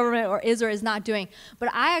the US government is or is not doing. But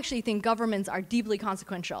I actually think governments are deeply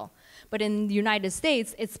consequential. But in the United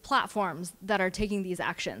States, it's platforms that are taking these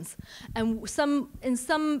actions. And in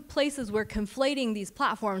some places, we're conflating these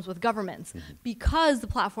platforms with governments because the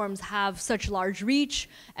platforms have such large reach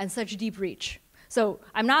and such deep reach. So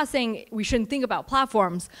I'm not saying we shouldn't think about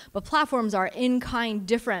platforms, but platforms are in kind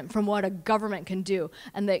different from what a government can do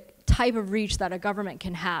and the type of reach that a government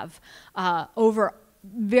can have over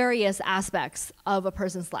various aspects of a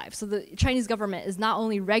person's life. So the Chinese government is not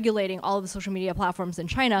only regulating all of the social media platforms in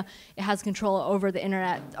China, it has control over the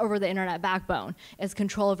internet backbone. It has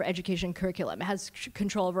control over education curriculum. It has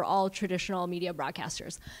control over all traditional media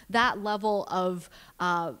broadcasters. That level of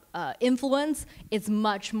influence is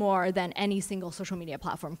much more than any single social media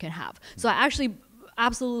platform can have. So I actually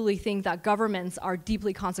absolutely think that governments are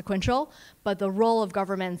deeply consequential, but the role of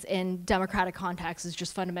governments in democratic contexts is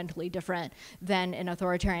just fundamentally different than in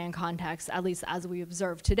authoritarian contexts, at least as we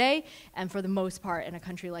observe today. And for the most part, in a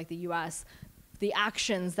country like the US, the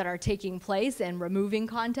actions that are taking place in removing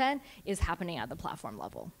content is happening at the platform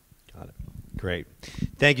level. Got it. Great.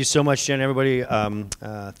 Thank you so much, Jen. Everybody,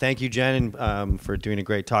 thank you, Jen, for doing a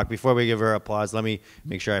great talk. Before we give her applause, let me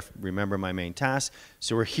make sure I remember my main task.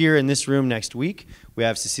 So we're here in this room next week. We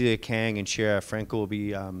have Cecilia Kang and Shira Franco will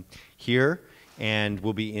be here, and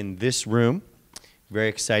we'll be in this room. Very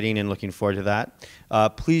exciting and looking forward to that.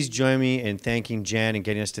 Please join me in thanking Jen and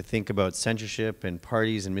getting us to think about censorship and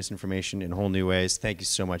parties and misinformation in whole new ways. Thank you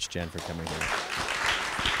so much, Jen, for coming here.